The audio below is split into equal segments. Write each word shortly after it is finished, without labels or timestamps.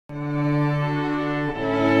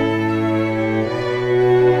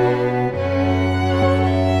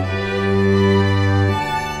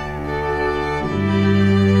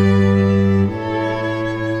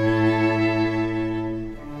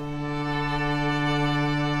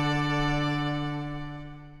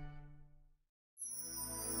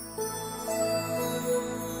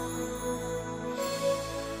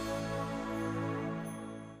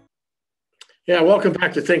Yeah, welcome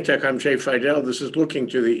back to ThinkTech. I'm Jay Fidell. This is Looking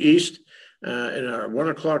to the East in our 1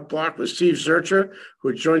 o'clock block with Steve Zurcher,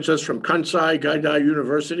 who joins us from Kansai Kaidai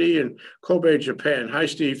University in Kobe, Japan. Hi,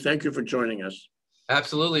 Steve. Thank you for joining us.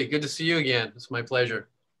 Absolutely. Good to see you again. It's my pleasure.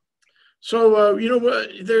 So,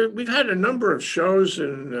 we've had a number of shows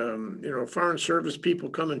and, foreign service people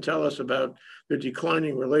come and tell us about the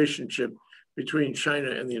declining relationship between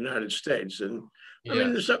China and the United States. And I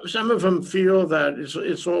mean, Yes. some of them feel that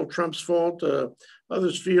it's all Trump's fault.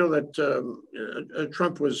 Others feel that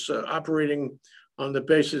Trump was operating on the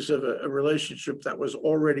basis of a relationship that was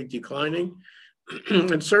already declining.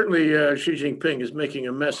 And certainly Xi Jinping is making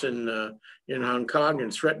a mess in Hong Kong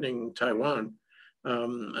and threatening Taiwan.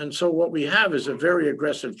 And so what we have is a very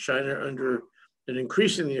aggressive China under an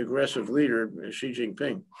increasingly aggressive leader, Xi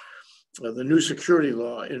Jinping. The new security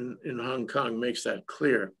law in Hong Kong makes that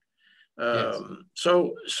clear. Yes.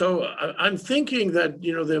 So I'm thinking that,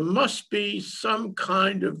 there must be some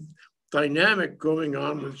kind of dynamic going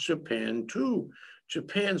on with Japan too.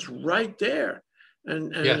 Japan's right there,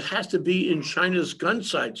 and it Yes. has to be in China's gun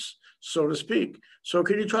sights, so to speak. So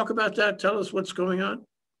can you talk about that? Tell us what's going on.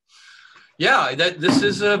 Yeah, this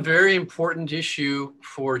is a very important issue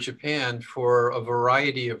for Japan for a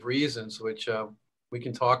variety of reasons, which we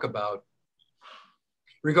can talk about.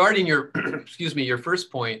 Regarding your, excuse me, your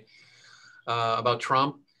first point about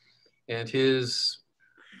Trump and his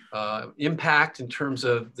impact in terms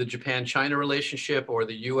of the Japan-China relationship or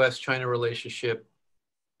the U.S.-China relationship,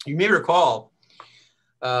 you may recall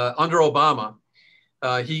under Obama,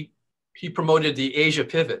 he promoted the Asia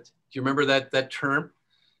pivot. Do you remember that term?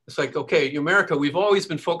 It's like, okay, America, we've always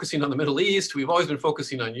been focusing on the Middle East. We've always been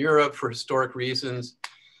focusing on Europe for historic reasons.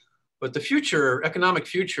 But the future, economic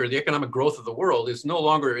future, the economic growth of the world is no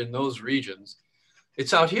longer in those regions.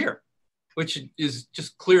 It's out here, which is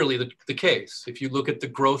just clearly the case. If you look at the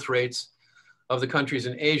growth rates of the countries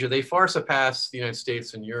in Asia, they far surpass the United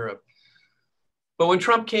States and Europe. But when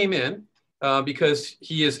Trump came in, because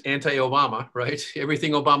he is anti-Obama, right?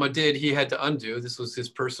 Everything Obama did, he had to undo. This was his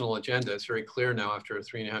personal agenda. It's very clear now after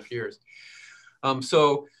 3.5 years.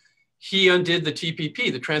 So he undid the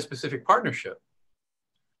TPP, the Trans-Pacific Partnership.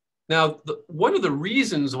 Now, one of the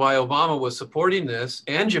reasons why Obama was supporting this,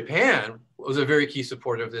 and Japan was a very key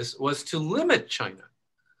supporter of this, was to limit China,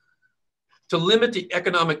 to limit the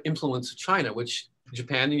economic influence of China, which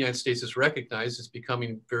Japan and the United States has recognized is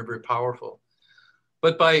becoming very, very powerful.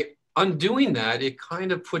 But by undoing that, it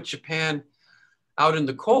kind of put Japan out in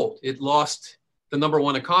the cold. It lost the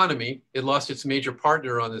 #1 economy. It lost its major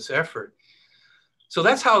partner on this effort. So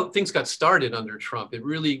that's how things got started under Trump. It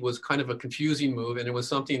really was kind of a confusing move, and it was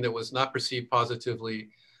something that was not perceived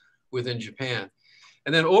positively within Japan.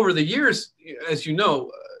 And then over the years, as you know,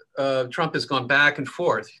 Trump has gone back and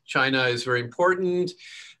forth. China is very important.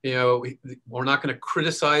 We're not going to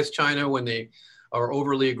criticize China when they are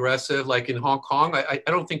overly aggressive, like in Hong Kong. I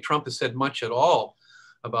don't think Trump has said much at all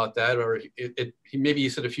about that, or maybe he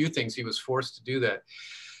said a few things. He was forced to do that.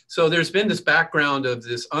 So there's been this background of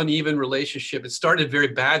this uneven relationship. It started very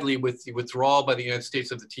badly with the withdrawal by the United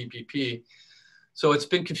States of the TPP. So it's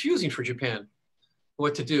been confusing for Japan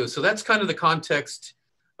what to do. So that's kind of the context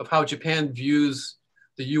of how Japan views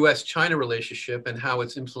the US-China relationship and how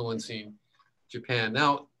it's influencing Japan.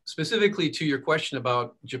 Now, specifically to your question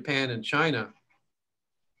about Japan and China,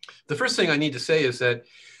 the first thing I need to say is that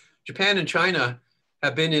Japan and China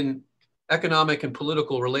have been in economic and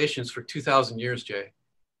political relations for 2,000 years, Jay.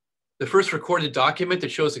 The first recorded document that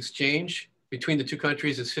shows exchange between the two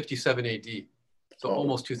countries is 57 AD, so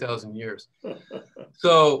almost 2,000 years.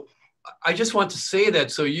 So I just want to say that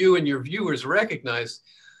so you and your viewers recognize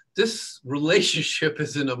this relationship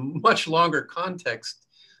is in a much longer context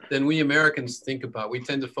than we Americans think about. We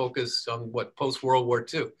tend to focus on post-World War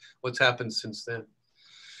II, what's happened since then.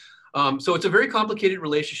 So it's a very complicated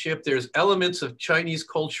relationship. There's elements of Chinese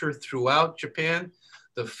culture throughout Japan,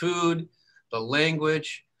 the food, the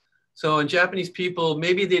language. So in Japanese people,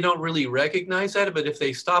 maybe they don't really recognize that, but if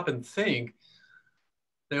they stop and think,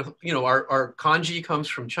 our kanji comes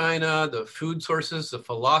from China, the food sources, the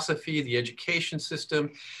philosophy, the education system,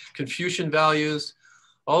 Confucian values,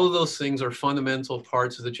 all of those things are fundamental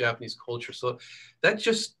parts of the Japanese culture. So that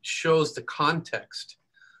just shows the context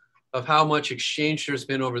of how much exchange there's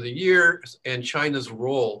been over the years and China's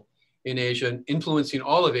role in Asia, influencing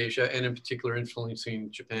all of Asia, and in particular influencing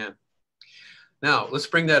Japan. Now, let's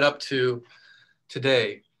bring that up to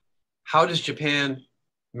today. How does Japan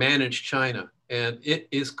manage China? And it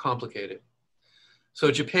is complicated. So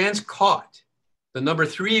Japan's caught. The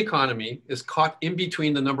 #3 economy is caught in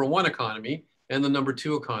between the #1 economy and the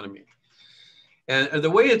 #2 economy. And the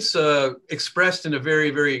way it's expressed in a very,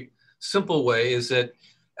 very simple way is that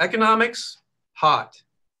economics, hot,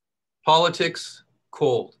 politics,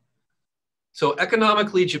 cold. So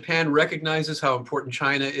economically, Japan recognizes how important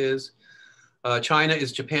China is. China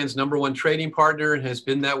is Japan's #1 trading partner and has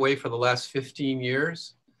been that way for the last 15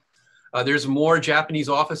 years. There's more Japanese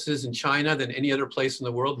offices in China than any other place in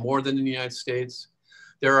the world, more than in the United States.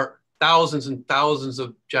 There are thousands and thousands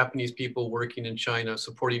of Japanese people working in China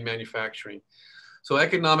supporting manufacturing. So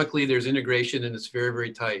economically, there's integration and it's very,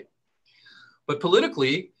 very tight. But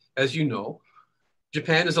politically, as you know,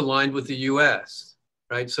 Japan is aligned with the US,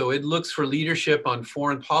 right? So it looks for leadership on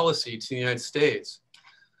foreign policy to the United States.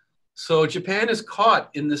 So Japan is caught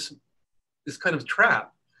in this kind of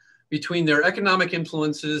trap between their economic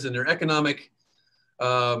influences and their economic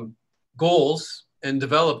goals and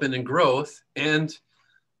development and growth and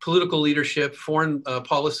political leadership, foreign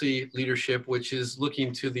policy leadership, which is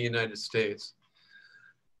looking to the United States.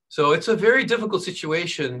 So it's a very difficult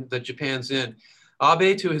situation that Japan's in.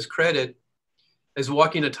 Abe, to his credit, is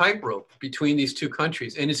walking a tightrope between these two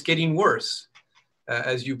countries, and it's getting worse,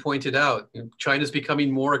 as you pointed out. China's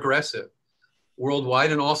becoming more aggressive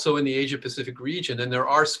worldwide and also in the Asia-Pacific region, and there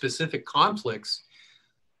are specific conflicts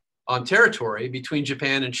on territory between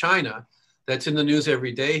Japan and China that's in the news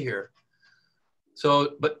every day here.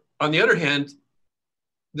 So, but on the other hand,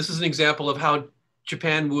 this is an example of how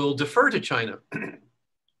Japan will defer to China.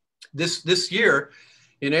 This year,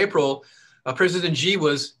 in April, President Xi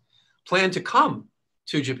was planned to come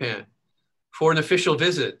to Japan for an official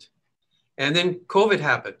visit. And then COVID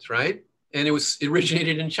happened, right? And it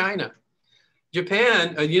originated in China.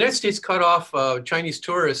 Japan, the United States cut off Chinese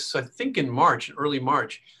tourists, I think in March, early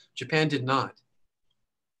March. Japan did not.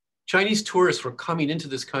 Chinese tourists were coming into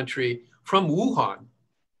this country from Wuhan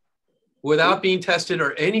without being tested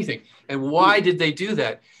or anything. And why did they do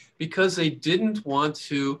that? Because they didn't want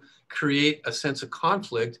to create a sense of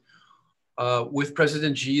conflict with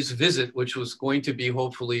President Xi's visit, which was going to be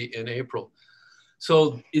hopefully in April.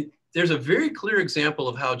 So there's a very clear example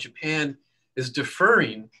of how Japan is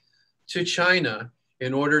deferring to China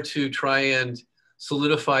in order to try and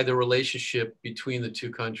solidify the relationship between the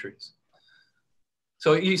two countries.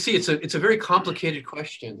 So you see, it's a very complicated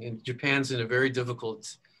question, and Japan's in a very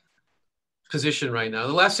difficult position right now.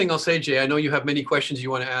 The last thing I'll say, Jay, I know you have many questions you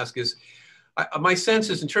want to ask, is my sense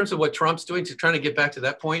is in terms of what Trump's doing to trying to get back to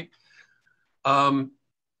that point,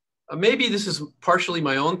 maybe this is partially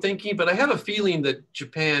my own thinking, but I have a feeling that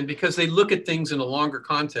Japan, because they look at things in a longer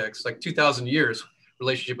context, like 2,000 years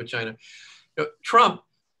relationship with China, Trump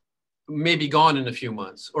may be gone in a few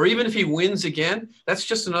months, or even if he wins again, that's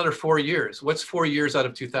just another 4 years. What's 4 years out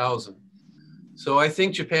of 2,000? So I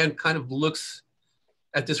think Japan kind of looks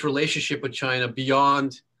at this relationship with China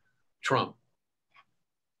beyond Trump.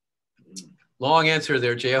 Long answer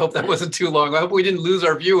there, Jay. I hope that wasn't too long. I hope we didn't lose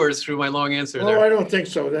our viewers through my long answer there. Oh, I don't think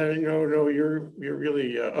so. No, you're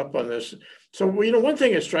really up on this. So, one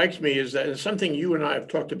thing that strikes me is that, and something you and I have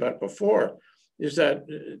talked about before, is that,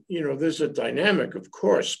 there's a dynamic, of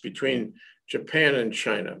course, between Japan and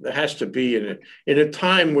China. There has to be in a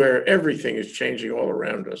time where everything is changing all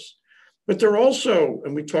around us. But there also,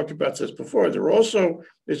 and we talked about this before, there also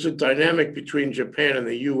is a dynamic between Japan and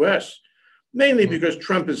the US, mainly because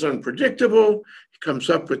Trump is unpredictable. He comes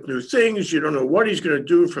up with new things. You don't know what he's going to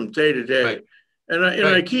do from day to day. Right. And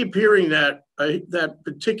I keep hearing that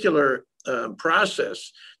particular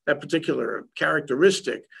process, that particular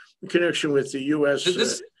characteristic, in connection with the U.S.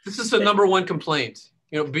 This is the #1 complaint.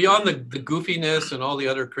 Beyond the goofiness and all the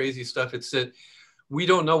other crazy stuff, it's that we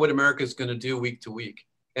don't know what America is going to do week to week.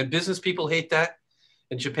 And business people hate that.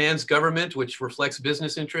 And Japan's government, which reflects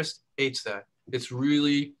business interest, hates that. It's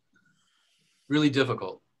really, really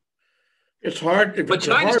difficult. It's hard. But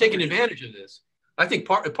China's taking advantage of this. I think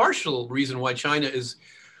a partial reason why China is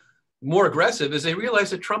more aggressive is they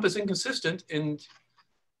realize that Trump is inconsistent, and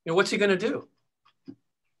what's he going to do?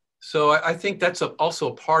 So I think that's also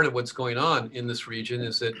a part of what's going on in this region,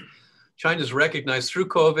 is that China's recognized through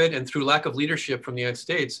COVID and through lack of leadership from the United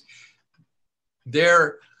States,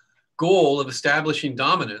 their goal of establishing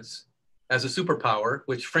dominance as a superpower,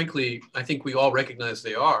 which frankly, I think we all recognize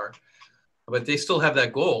they are, but they still have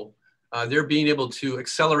that goal. They're being able to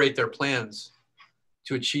accelerate their plans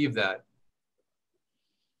to achieve that.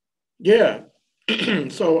 Yeah.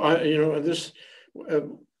 So, this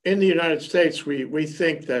in the United States, we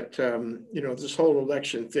think that, this whole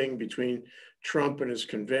election thing between Trump and his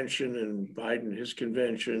convention and Biden and his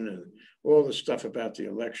convention and all the stuff about the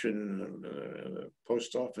election and the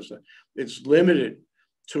post office, it's limited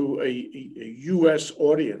to a U.S.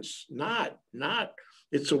 audience, not.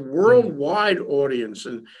 It's a worldwide audience,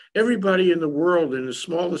 and everybody in the world, in the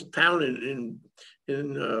smallest town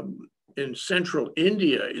in central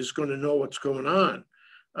India is going to know what's going on.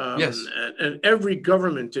 Yes. And every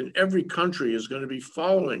government in every country is going to be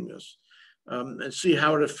following this and see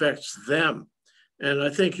how it affects them. And I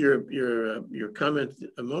think your comment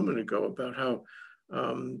a moment ago about how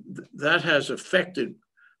that has affected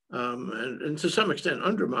and to some extent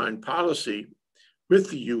undermined policy with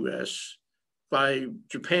the U.S. by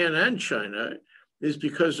Japan and China is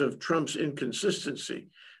because of Trump's inconsistency.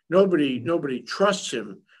 Nobody trusts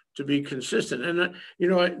him to be consistent. And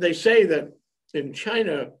they say that in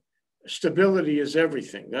China, stability is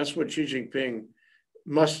everything. That's what Xi Jinping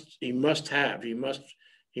must have. He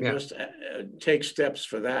must take steps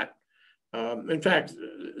for that. In fact,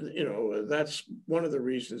 that's one of the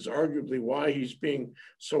reasons, arguably, why he's being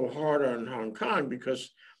so hard on Hong Kong,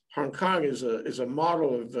 because Hong Kong is a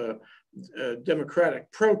model of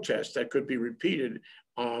democratic protest that could be repeated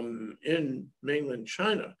in mainland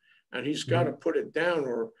China, and he's got to put it down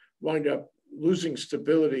or wind up losing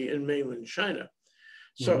stability in mainland China.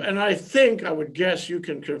 So, and I think, I would guess, you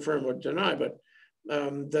can confirm or deny, but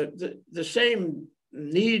the same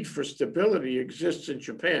need for stability exists in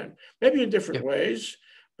Japan, maybe in different ways,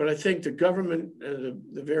 but I think the government,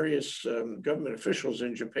 the various government officials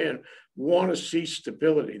in Japan want to see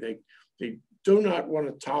stability. They do not want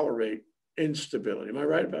to tolerate instability. Am I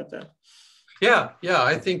right about that? Yeah,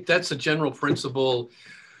 I think that's a general principle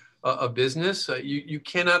of business. You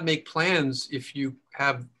cannot make plans if you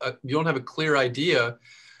don't have a clear idea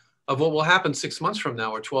of what will happen 6 months from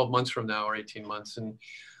now, or 12 months from now, or 18 months. And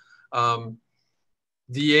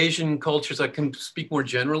the Asian cultures, I can speak more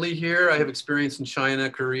generally here. I have experience in China,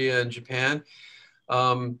 Korea, and Japan.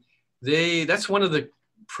 That's one of the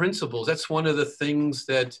principles. That's one of the things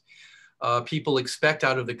that people expect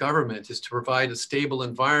out of the government, is to provide a stable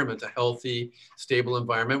environment, a healthy, stable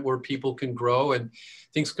environment where people can grow and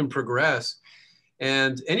things can progress.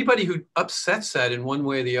 And anybody who upsets that in one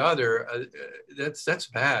way or the other, that's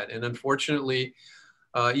bad. And unfortunately,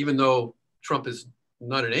 even though Trump is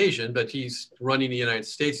not an Asian, but he's running the United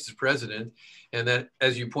States as president, and that,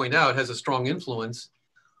 as you point out, has a strong influence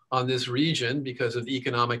on this region because of the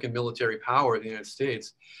economic and military power of the United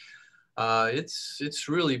States. It's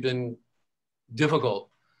really been difficult.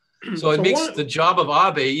 So it makes the job of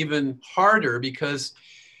Abe even harder, because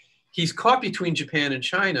he's caught between Japan and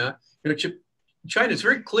China. China is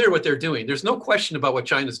very clear what they're doing. There's no question about what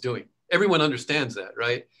China's doing. Everyone understands that,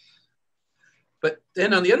 right? But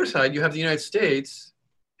then on the other side, you have the United States,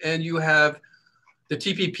 and you have the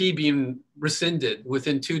TPP being rescinded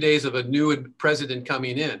within 2 days of a new president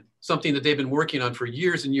coming in, something that they've been working on for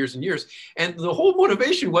years and years and years. And the whole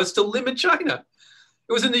motivation was to limit China.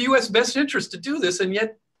 It was in the US best interest to do this, and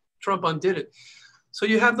yet Trump undid it. So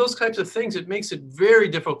you have those types of things. It makes it very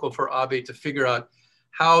difficult for Abe to figure out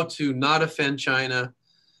how to not offend China,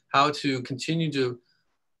 how to continue to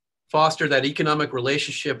foster that economic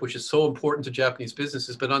relationship, which is so important to Japanese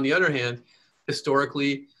businesses. But on the other hand,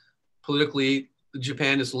 historically, politically,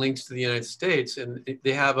 Japan is linked to the United States, and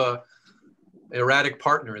they have an erratic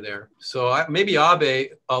partner there. So maybe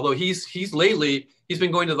Abe, although he's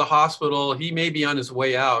been going to the hospital, he may be on his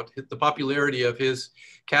way out. The popularity of his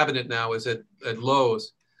cabinet now is at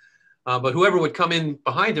lows. But whoever would come in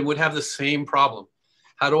behind him would have the same problem.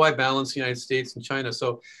 How do I balance the United States and China?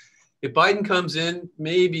 So if Biden comes in,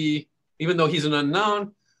 maybe, even though he's an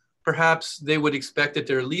unknown, perhaps they would expect that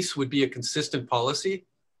there at least would be a consistent policy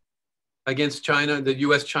against China. The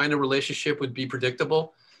US-China relationship would be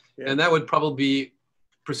predictable, and that would probably be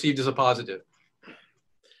perceived as a positive.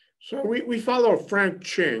 So we follow Frank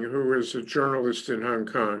Ching, who is a journalist in Hong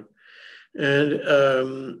Kong.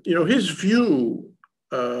 And, his view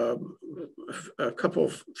a couple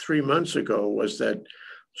of 3 months ago was that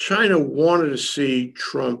China wanted to see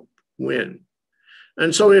Trump win.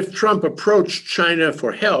 And so if Trump approached China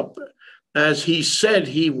for help, as he said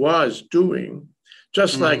he was doing,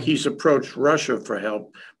 just like he's approached Russia for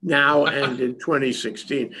help now and in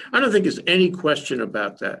 2016, I don't think there's any question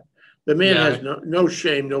about that. The man has no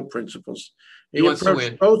shame, no principles. He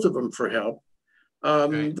approached both of them for help.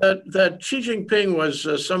 That Xi Jinping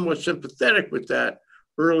was somewhat sympathetic with that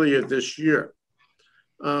earlier this year.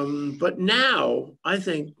 But now, I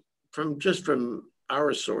think, from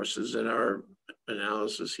our sources and our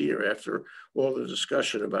analysis here, after all the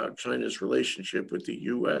discussion about China's relationship with the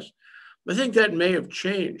US, I think that may have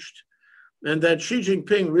changed, and that Xi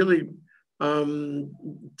Jinping really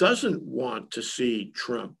doesn't want to see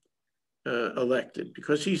Trump elected,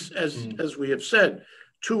 because he's, as we have said,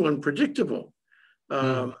 too unpredictable.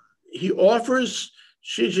 He offers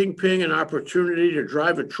Xi Jinping an opportunity to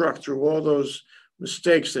drive a truck through all those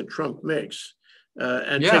mistakes that Trump makes.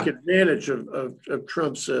 and take advantage of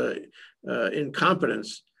Trump's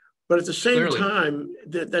incompetence. But at the same time,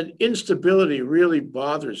 that instability really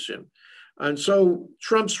bothers him. And so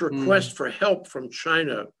Trump's request for help from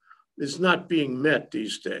China is not being met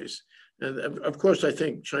these days. And of course, I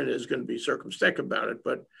think China is going to be circumspect about it,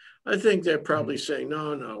 but I think they're probably saying,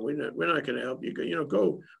 no, we're not going to help you.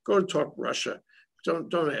 Go talk Russia.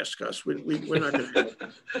 Don't ask us. We're not going to help.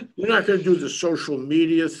 We're not going to do the social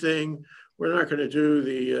media thing. We're not going to do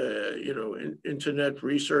the Internet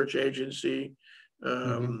Research Agency.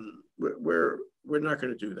 We're not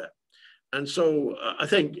going to do that. And so I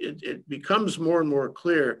think it becomes more and more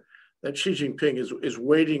clear that Xi Jinping is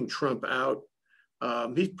waiting Trump out.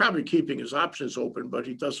 He's probably keeping his options open, but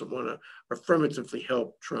he doesn't want to affirmatively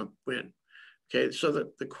help Trump win. Okay, so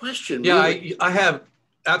the question. Yeah, really, I have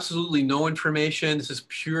absolutely no information. This is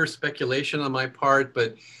pure speculation on my part,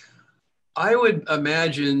 but I would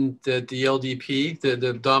imagine that the LDP,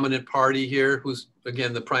 the dominant party here, who's,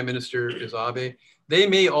 again, the prime minister is Abe, they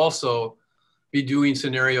may also be doing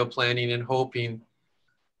scenario planning and hoping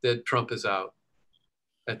that Trump is out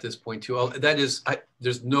at this point too. That is,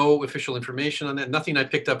 there's no official information on that. Nothing I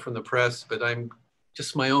picked up from the press, but I'm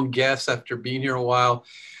just my own guess after being here a while,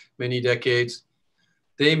 many decades.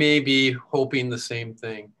 They may be hoping the same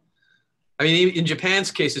thing. I mean, in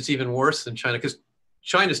Japan's case, it's even worse than China, because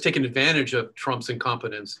China's taken advantage of Trump's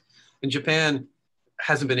incompetence. And Japan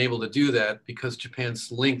hasn't been able to do that because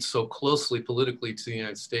Japan's linked so closely politically to the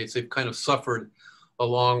United States. They've kind of suffered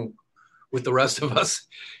along with the rest of us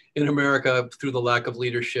in America through the lack of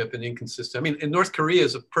leadership and inconsistency. I mean, and North Korea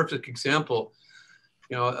is a perfect example.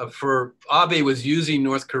 For Abe was using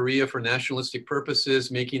North Korea for nationalistic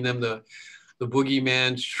purposes, making them the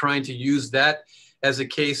boogeyman, trying to use that as a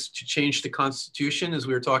case to change the constitution, as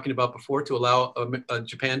we were talking about before, to allow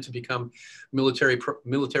Japan to become militarily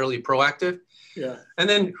proactive. Yeah. And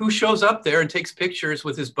then who shows up there and takes pictures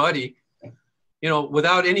with his buddy,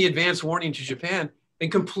 without any advance warning to Japan,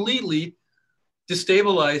 and completely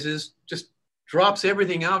destabilizes, just drops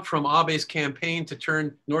everything out from Abe's campaign to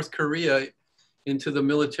turn North Korea into the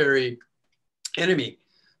military enemy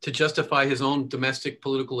to justify his own domestic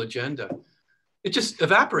political agenda. It just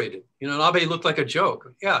evaporated. And Abe looked like a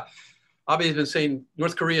joke. Yeah, Abe has been saying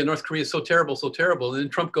North Korea is so terrible, so terrible. And then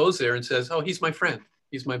Trump goes there and says, oh, he's my friend.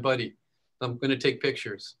 He's my buddy. I'm going to take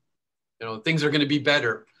pictures. Things are going to be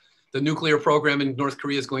better. The nuclear program in North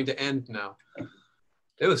Korea is going to end now.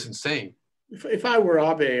 It was insane. If I were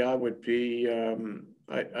Abe, I would be,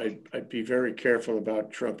 I'd be very careful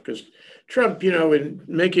about Trump, because Trump, in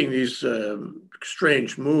making these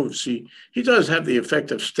strange moves, he does have the effect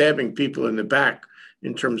of stabbing people in the back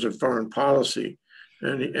in terms of foreign policy.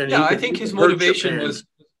 And I think his motivation was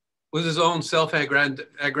his own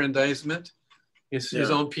self-aggrandizement, his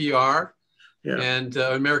own PR. Yeah. And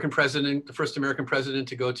the first American president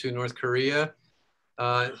to go to North Korea,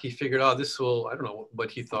 he figured, I don't know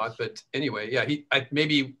what he thought, but anyway,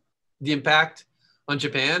 maybe the impact on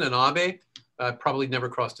Japan and Abe probably never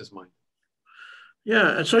crossed his mind.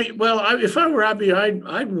 Yeah, and so, if I were Abe,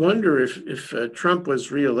 I'd wonder if Trump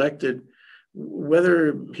was reelected,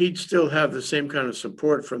 whether he'd still have the same kind of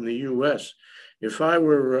support from the U.S. If I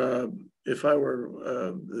were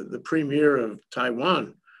the premier of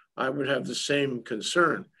Taiwan, I would have the same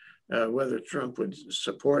concern, whether Trump would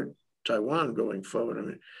support Taiwan going forward. I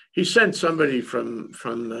mean, he sent somebody from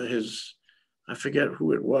his, I forget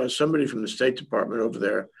who it was, somebody from the State Department over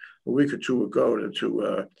there a week or two ago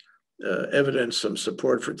to evidence some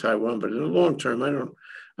support for Taiwan. But in the long term,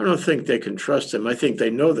 I don't think they can trust him. I think they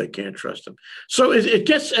know they can't trust him. So it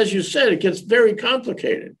gets, as you said, it gets very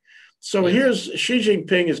complicated. So here's Xi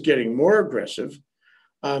Jinping is getting more aggressive.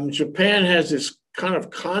 Japan has this kind of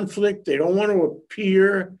conflict. They don't want to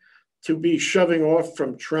appear to be shoving off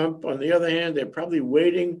from Trump. On the other hand, they're probably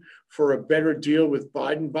waiting for a better deal with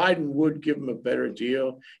Biden. Biden would give him a better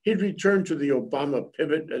deal. He'd return to the Obama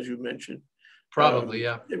pivot, as you mentioned. Probably,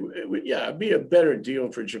 yeah. It'd be a better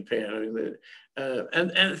deal for Japan. I mean,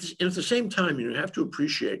 and at the same time, you have to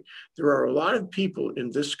appreciate there are a lot of people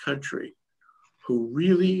in this country who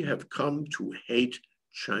really have come to hate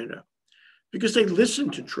China because they listen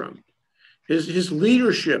to Trump. His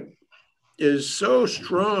leadership is so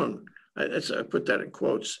strong. I put that in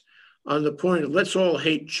quotes, on the point of let's all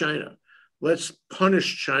hate China. Let's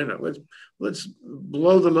punish China. Let's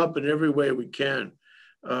blow them up in every way we can.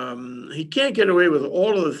 He can't get away with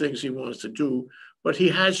all of the things he wants to do, but he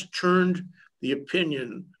has turned the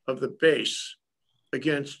opinion of the base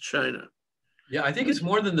against China. Yeah, I think it's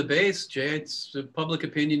more than the base, Jay. It's the public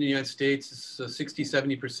opinion in the United States is 60,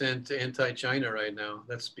 70% anti-China right now.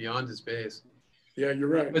 That's beyond his base. Yeah, you're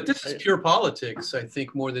right. But this is pure politics, I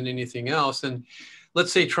think, more than anything else. And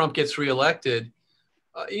let's say Trump gets reelected,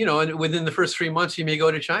 and within the first 3 months, he may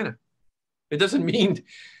go to China. It doesn't mean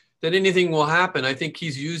that anything will happen. I think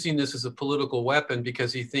he's using this as a political weapon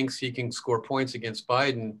because he thinks he can score points against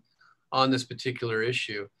Biden on this particular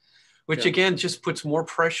issue, which again just puts more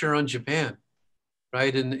pressure on Japan,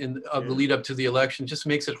 right? In the lead up to the election, just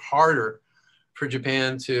makes it harder for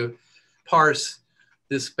Japan to parse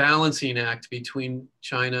this balancing act between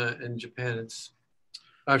China and Japan.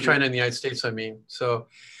 China and the United States, I mean. So,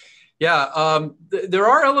 yeah, there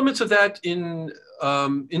are elements of that in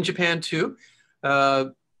Japan too.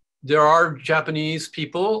 There are Japanese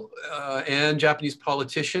people and Japanese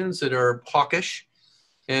politicians that are hawkish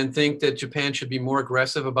and think that Japan should be more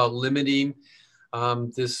aggressive about limiting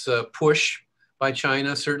this push by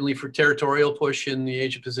China, certainly for territorial push in the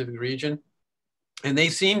Asia-Pacific region. And they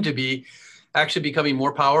seem to be actually becoming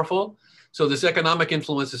more powerful. So this economic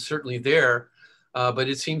influence is certainly there, but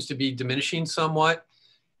it seems to be diminishing somewhat.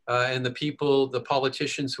 And the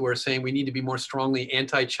politicians who are saying we need to be more strongly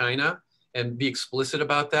anti-China and be explicit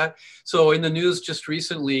about that. So in the news just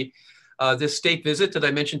recently, this state visit that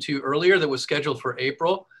I mentioned to you earlier that was scheduled for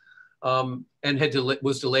April and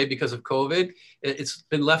was delayed because of COVID, it's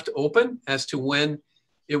been left open as to when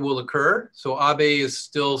it will occur. So Abe is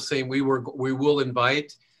still saying we will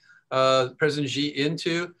invite President Xi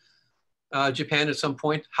into Japan at some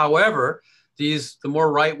point. However, the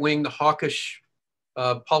more right-wing, the hawkish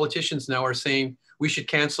politicians now are saying we should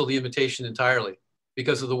cancel the invitation entirely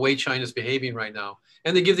because of the way China's behaving right now.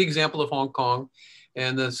 And they give the example of Hong Kong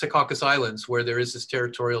and the Secaucus Islands where there is this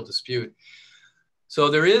territorial dispute. So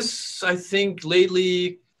there is, I think,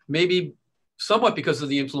 lately, maybe somewhat because of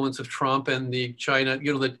the influence of Trump and the China,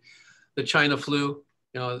 the China flu,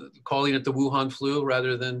 calling it the Wuhan flu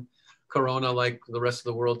rather than Corona like the rest of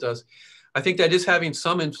the world does. I think that is having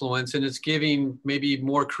some influence, and it's giving maybe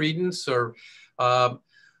more credence or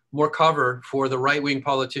more cover for the right-wing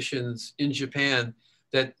politicians in Japan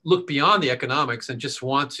that look beyond the economics and just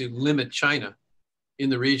want to limit China in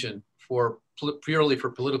the region purely for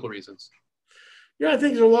political reasons. Yeah, I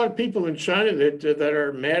think there's a lot of people in China that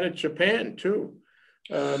are mad at Japan too.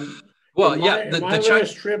 Well, my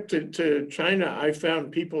last trip to China, I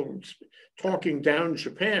found people talking down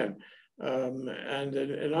Japan.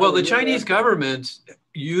 The Chinese government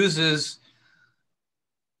uses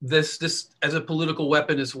this as a political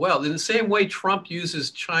weapon as well. In the same way Trump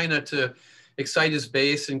uses China to excite his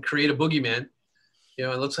base and create a boogeyman,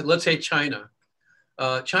 let's say China.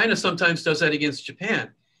 China sometimes does that against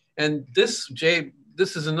Japan. And this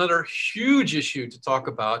is another huge issue to talk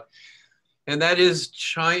about. And that is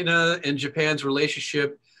China and Japan's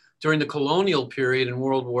relationship during the colonial period in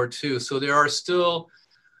World War II. So there are still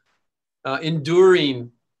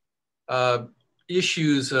enduring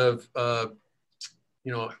issues of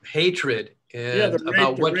hatred and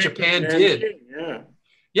about what Japan did.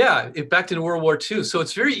 Back in World War II. So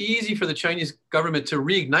it's very easy for the Chinese government to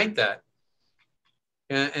reignite that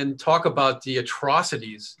and talk about the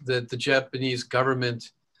atrocities that the Japanese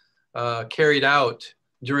government carried out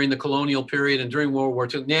during the colonial period and during World War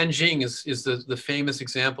II. Nanjing is the famous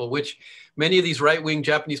example, which many of these right-wing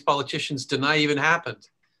Japanese politicians deny even happened.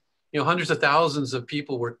 Hundreds of thousands of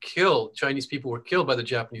people were killed, Chinese people were killed by the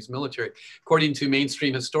Japanese military, according to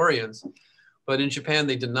mainstream historians. But in Japan,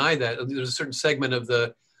 they deny that. There's a certain segment of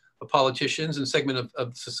the politicians and segment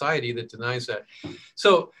of society that denies that.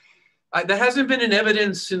 So that hasn't been in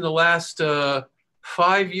evidence in the last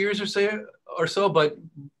 5 years or so, but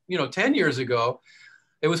 10 years ago,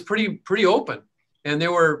 it was pretty open. And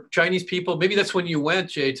there were Chinese people, maybe that's when you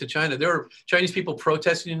went, Jay, to China. There were Chinese people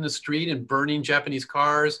protesting in the street and burning Japanese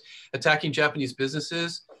cars, attacking Japanese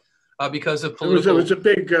businesses because of political.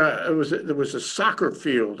 There was a soccer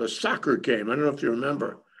field, a soccer game. I don't know if you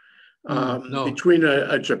remember, no. Between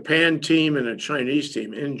a Japan team and a Chinese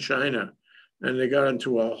team in China. And they got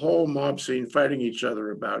into a whole mob scene fighting each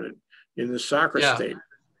other about it in the soccer state.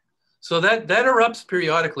 So that erupts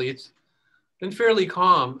periodically. It's been fairly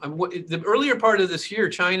calm. The earlier part of this year,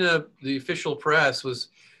 China, the official press, was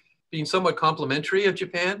being somewhat complimentary of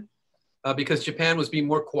Japan because Japan was being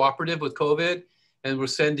more cooperative with COVID and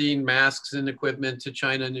was sending masks and equipment to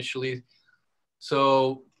China initially.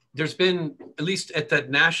 So there's been, at least at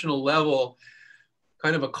that national level,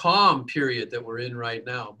 kind of a calm period that we're in right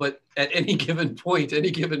now. But at any given point,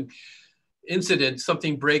 any given incident,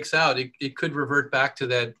 something breaks out, it could revert back to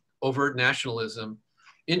that overt nationalism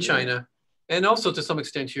in China. And also to some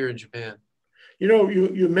extent here in Japan.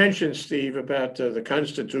 You mentioned, Steve, about the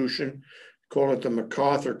Constitution, call it the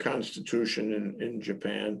MacArthur Constitution in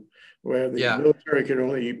Japan. where the Yeah, military can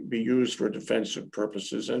only be used for defensive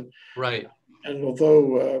purposes. right. And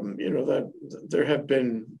although, that there have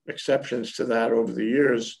been exceptions to that over the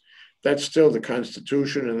years, that's still the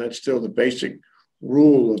Constitution, and that's still the basic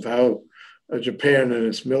rule of how Japan and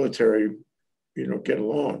its military, get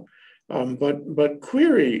along. But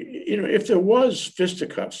query, if there was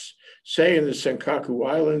fisticuffs, say in the Senkaku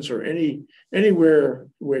Islands or anywhere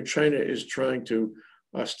where China is trying to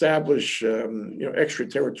establish,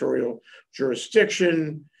 extraterritorial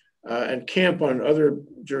jurisdiction, and camp on other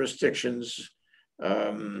jurisdictions,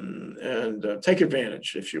 and take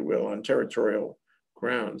advantage, if you will, on territorial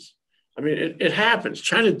grounds. I mean, it happens.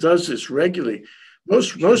 China does this regularly.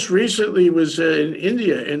 Most recently was in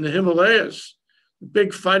India, in the Himalayas,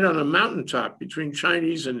 big fight on a mountaintop between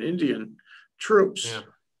Chinese and Indian troops. Yeah.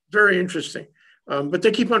 Very interesting. But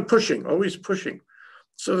they keep on pushing, always pushing.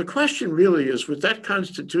 So the question really is, with that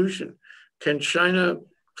constitution, can China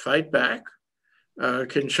fight back?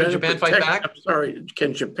 Can Japan fight back? I'm sorry,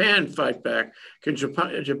 can Japan fight back? Can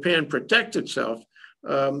Japan protect itself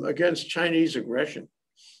against Chinese aggression?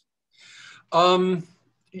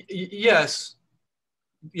 Yes.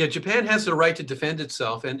 Yeah, Japan has the right to defend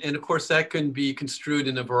itself. And of course, that can be construed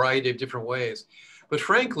in a variety of different ways. But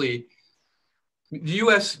frankly, the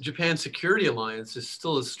US-Japan security alliance is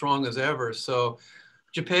still as strong as ever. So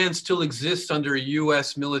Japan still exists under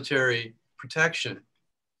US military protection.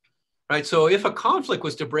 Right. So if a conflict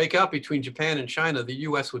was to break out between Japan and China, the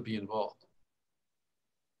US would be involved.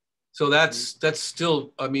 So that's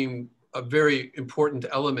still, I mean, a very important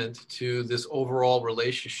element to this overall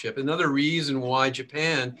relationship. Another reason why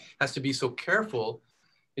Japan has to be so careful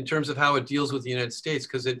in terms of how it deals with the United States,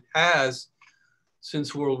 because it has,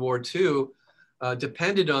 since World War II,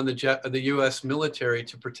 depended on the US military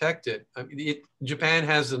to protect it. I mean, Japan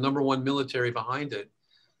has the #1 military behind it.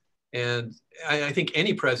 And I think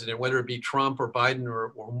any president, whether it be Trump or Biden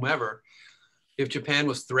or whomever, if Japan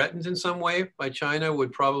was threatened in some way by China,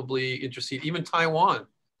 would probably intercede. Even Taiwan.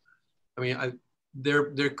 I mean,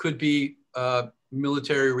 there could be a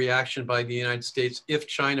military reaction by the United States if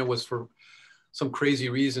China was, for some crazy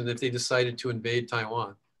reason, if they decided to invade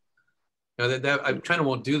Taiwan. Now China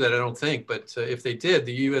won't do that, I don't think. But if they did,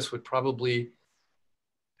 the U.S. would probably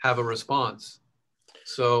have a response.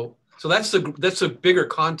 So that's a bigger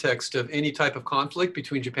context of any type of conflict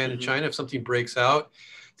between Japan and China. If something breaks out,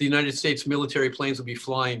 the United States military planes will be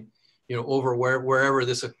flying, over wherever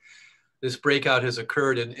this breakout has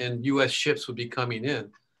occurred, and U.S. ships would be coming in.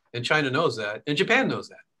 And China knows that, and Japan knows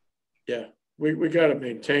that. Yeah, we got to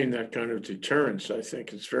maintain that kind of deterrence. I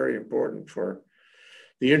think it's very important for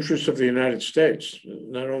the interests of the United States,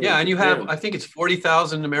 not only. Yeah, and you have, I think it's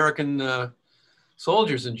 40,000 American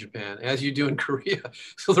soldiers in Japan, as you do in Korea.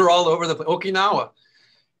 So they're all over the place. Okinawa,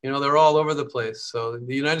 they're all over the place. So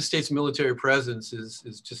the United States military presence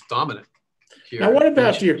is just dominant here. Now, what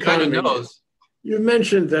about the economy? China knows. You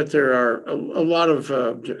mentioned that there are a lot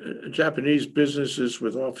of Japanese businesses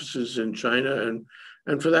with offices in China,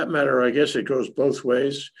 and for that matter, I guess it goes both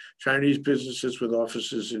ways. Chinese businesses with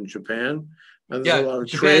offices in Japan. And yeah,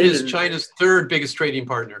 Japan is China's third biggest trading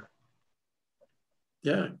partner.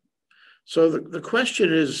 Yeah. So the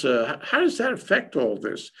question is, how does that affect all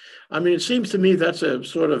this? I mean, it seems to me that's a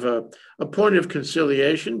sort of a point of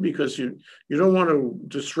conciliation, because you don't want to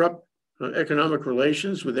disrupt economic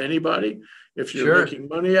relations with anybody if you're making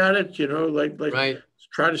money at it, like right.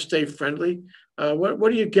 Try to stay friendly. What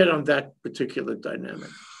do you get on that particular dynamic?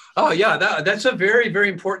 Oh, yeah, that's a very, very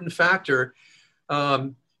important factor.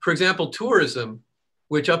 For example, tourism,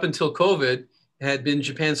 which up until COVID had been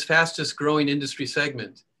Japan's fastest growing industry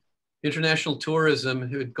segment. International tourism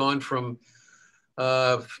had gone from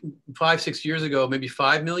 5-6 years ago, maybe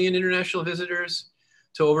 5 million international visitors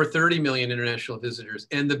to over 30 million international visitors.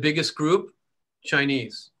 And the biggest group,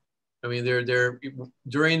 Chinese. I mean, they're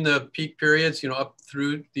during the peak periods, up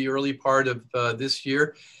through the early part of this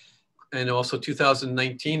year, and also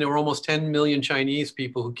 2019, there were almost 10 million Chinese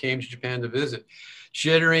people who came to Japan to visit,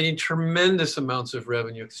 generating tremendous amounts of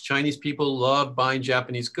revenue, because Chinese people love buying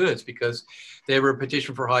Japanese goods because they have a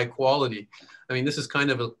reputation for high quality. I mean, this is kind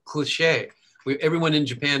of a cliche. Everyone in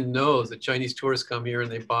Japan knows that Chinese tourists come here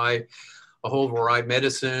and they buy a whole variety of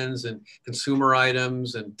medicines and consumer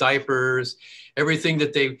items and diapers, everything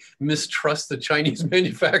that they mistrust the Chinese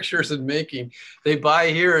manufacturers in making, they buy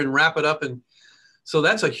here and wrap it up. And so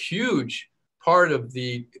that's a huge part of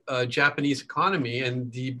the Japanese economy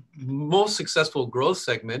and the most successful growth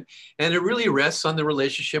segment. And it really rests on the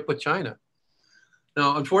relationship with China.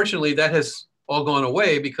 Now, unfortunately, that has all gone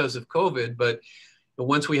away because of COVID, but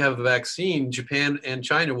once we have a vaccine, Japan and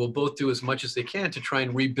China will both do as much as they can to try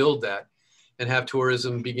and rebuild that. and have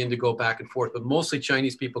tourism begin to go back and forth, but mostly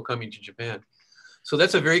Chinese people coming to Japan. So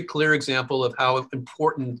that's a very clear example of how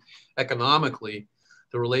important economically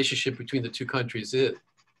the relationship between the two countries is.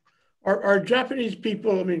 Are Japanese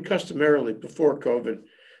people, I mean, customarily before COVID,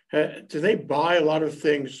 do they buy a lot of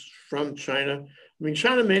things from China? I mean,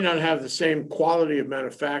 China may not have the same quality of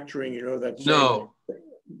manufacturing, you know, that No.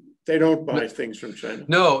 They don't buy things from China.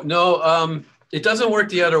 No, it doesn't work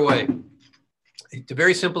the other way. A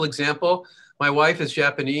very simple example. My wife is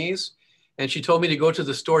Japanese, and she told me to go to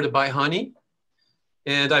the store to buy honey.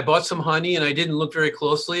 And I bought some honey, and I didn't look very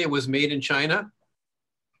closely. It was made in China.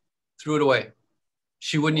 Threw it away.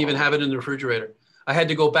 She wouldn't even have it in the refrigerator. I had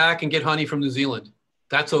to go back and get honey from New Zealand.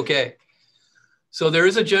 That's okay. So there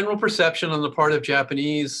is a general perception on the part of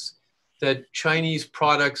Japanese that Chinese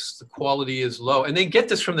products, the quality is low. And they get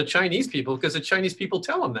this from the Chinese people because the Chinese people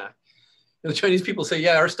tell them that. And the Chinese people say,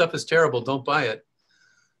 yeah, our stuff is terrible, don't buy it.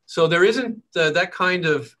 So there isn't that kind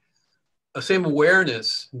of same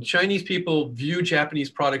awareness. Chinese people view Japanese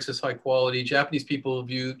products as high quality. Japanese people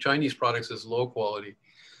view Chinese products as low quality.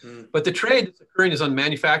 But the trade that's occurring is on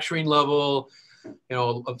manufacturing level. You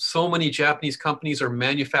know, so many Japanese companies are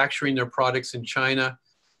manufacturing their products in China,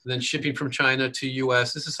 and then shipping from China to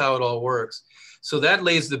US. This is how it all works. So that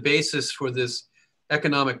lays the basis for this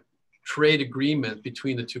economic trade agreement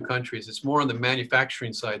between the two countries. It's more on the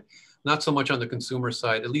manufacturing side, not so much on the consumer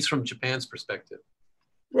side, at least from Japan's perspective.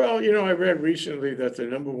 Well, you know, I read recently that the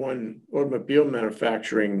number one automobile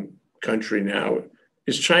manufacturing country now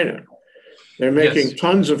is China. They're making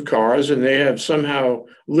tons of cars, and they have somehow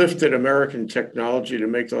lifted American technology to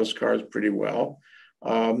make those cars pretty well.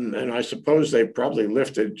 And I suppose they probably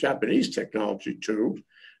lifted Japanese technology too.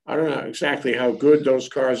 I don't know exactly how good those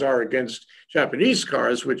cars are against Japanese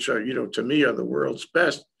cars, which are, you know, to me are the world's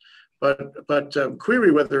best. But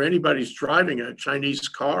query whether anybody's driving a Chinese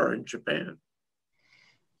car in Japan.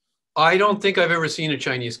 I don't think I've ever seen a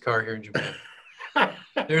Chinese car here in Japan.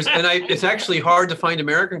 It's actually hard to find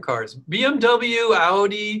American cars. BMW,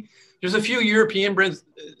 Audi, there's a few European brands.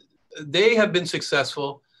 They have been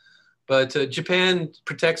successful, but Japan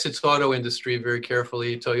protects its auto industry very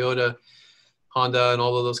carefully. Toyota, Honda, and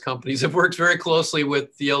all of those companies have worked very closely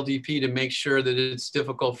with the LDP to make sure that it's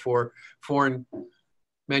difficult for foreign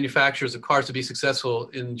manufacturers of cars to be successful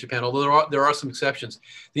in Japan, although there are some exceptions.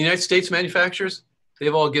 The United States manufacturers,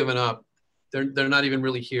 they've all given up. They're not even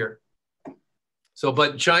really here. So,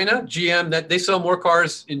 but China, GM, they sell more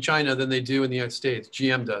cars in China than they do in the United States.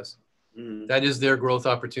 GM does. That is their growth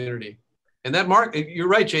opportunity. And that market, you're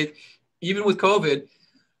right, Jay, even with COVID,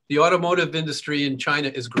 the automotive industry in China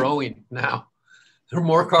is growing now. There are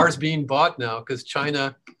more cars being bought now because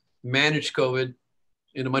China managed COVID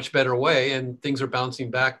in a much better way, and things are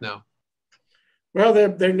bouncing back now. Well,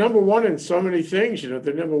 they're number one in so many things. You know,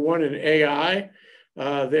 they're number one in AI.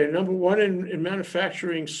 They're number one in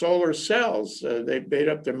manufacturing solar cells. They've made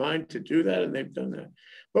up their mind to do that, and they've done that.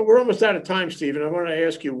 But we're almost out of time, Stephen. I want to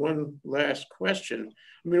ask you one last question.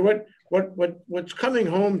 I mean, what's coming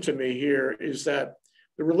home to me here is that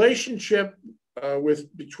the relationship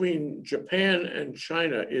between Japan and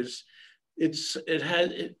China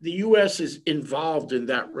the U.S. is involved in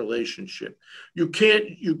that relationship. You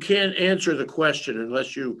can't answer the question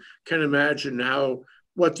unless you can imagine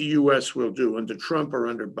what the U.S. will do under Trump or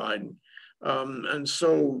under Biden. And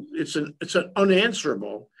so it's an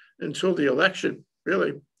unanswerable until the election,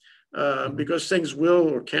 really, because things will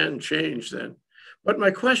or can change then. But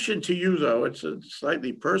my question to you, though, it's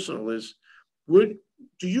slightly personal, is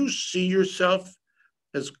do you see yourself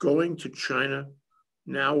as going to China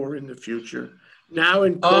now or in the future? Now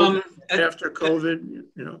in COVID, after COVID,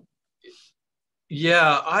 you know?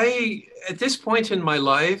 Yeah, at this point in my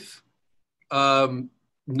life,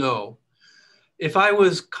 no. If I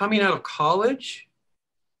was coming out of college,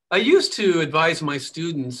 I used to advise my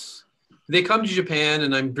students. They come to Japan,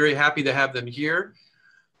 and I'm very happy to have them here.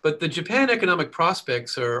 But the Japan economic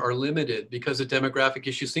prospects are limited because of demographic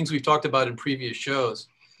issues, things we've talked about in previous shows.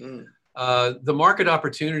 The market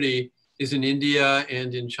opportunity is in India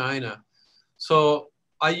and in China. So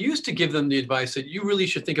I used to give them the advice that you really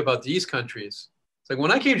should think about these countries. It's like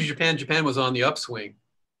when I came to Japan, Japan was on the upswing.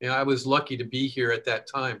 You know, I was lucky to be here at that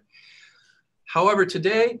time. However,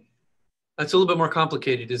 today, that's a little bit more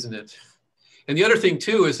complicated, isn't it? And the other thing,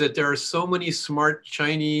 too, is that there are so many smart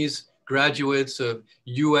Chinese graduates of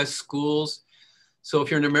US schools. So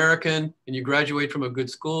if you're an American and you graduate from a good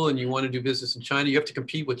school and you want to do business in China, you have to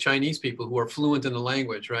compete with Chinese people who are fluent in the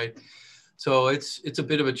language, right? So it's a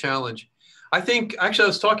bit of a challenge. I think, actually, I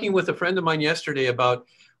was talking with a friend of mine yesterday about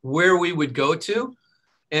where we would go to.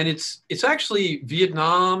 And it's actually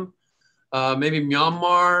Vietnam, maybe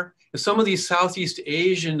Myanmar, some of these Southeast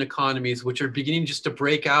Asian economies, which are beginning just to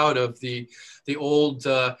break out of the old,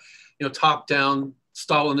 top-down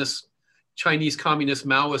Stalinist, Chinese communist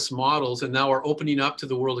Maoist models, and now are opening up to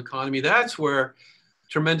the world economy. That's where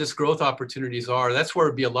tremendous growth opportunities are. That's where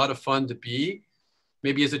it'd be a lot of fun to be,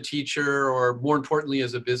 maybe as a teacher, or more importantly,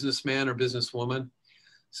 as a businessman or businesswoman.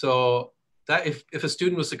 So that if a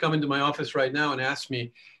student was to come into my office right now and ask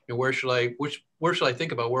me, where should I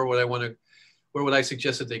think about, where would I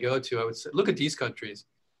suggest that they go to? I would say, look at these countries.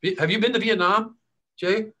 Have you been to Vietnam,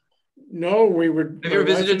 Jay? No, we were. Have you ever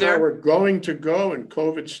visited there? We're going to go, and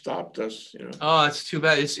COVID stopped us. Oh, it's too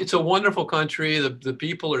bad. It's a wonderful country. The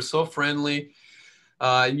people are so friendly.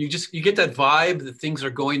 You get that vibe that things are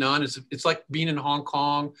going on. It's like being in Hong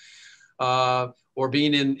Kong, or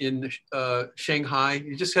being in Shanghai.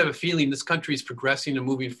 You just have a feeling this country is progressing and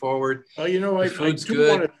moving forward. Oh, I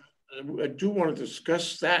do want to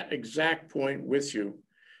discuss that exact point with you.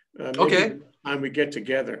 Okay. Time we get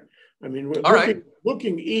together. I mean,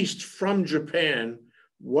 looking east from Japan,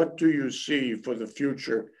 what do you see for the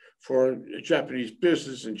future for Japanese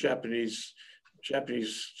business and Japanese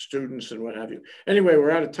students and what have you? Anyway, we're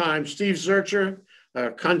out of time. Steve Zurcher,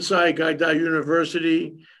 Kansai Kaidai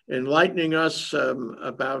University, enlightening us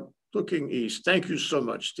about looking east. Thank you so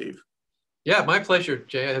much, Steve. Yeah, my pleasure,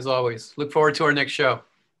 Jay, as always. Look forward to our next show.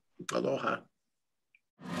 Aloha.